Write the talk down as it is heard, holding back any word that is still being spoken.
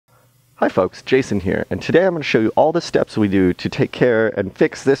Hi folks, Jason here, and today I'm going to show you all the steps we do to take care and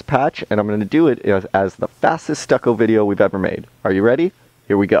fix this patch, and I'm going to do it as the fastest stucco video we've ever made. Are you ready?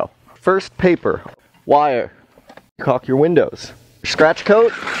 Here we go. First, paper, wire, caulk your windows, scratch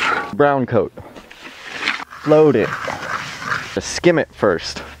coat, brown coat, float it, skim it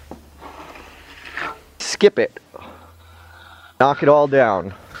first, skip it, knock it all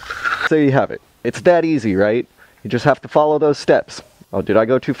down. So you have it. It's that easy, right? You just have to follow those steps. Oh, did I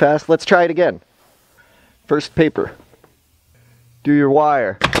go too fast? Let's try it again. First, paper. Do your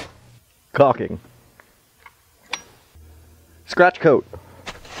wire. Caulking. Scratch coat.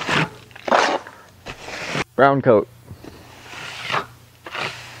 Brown coat.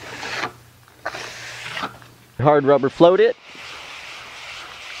 Hard rubber float it.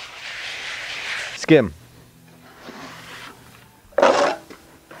 Skim.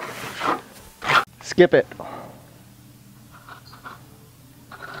 Skip it.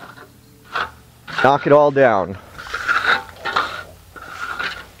 Knock it all down.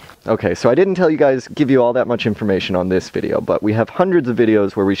 Okay, so I didn't give you all that much information on this video, but we have hundreds of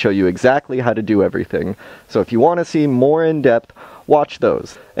videos where we show you exactly how to do everything. So if you want to see more in depth, watch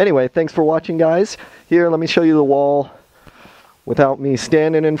those. Anyway, thanks for watching, guys. Here, let me show you the wall without me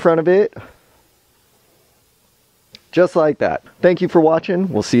standing in front of it. Just like that. Thank you for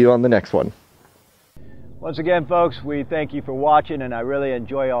watching. We'll see you on the next one. Once again, folks, we thank you for watching, and I really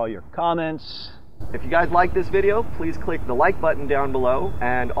enjoy all your comments. If you guys like this video, please click the like button down below,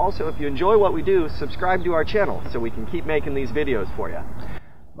 and also if you enjoy what we do, subscribe to our channel so we can keep making these videos for you.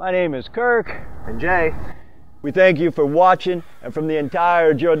 My name is Kirk. And Jay. We thank you for watching, and from the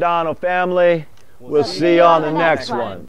entire Giordano family, we'll see you on the next one.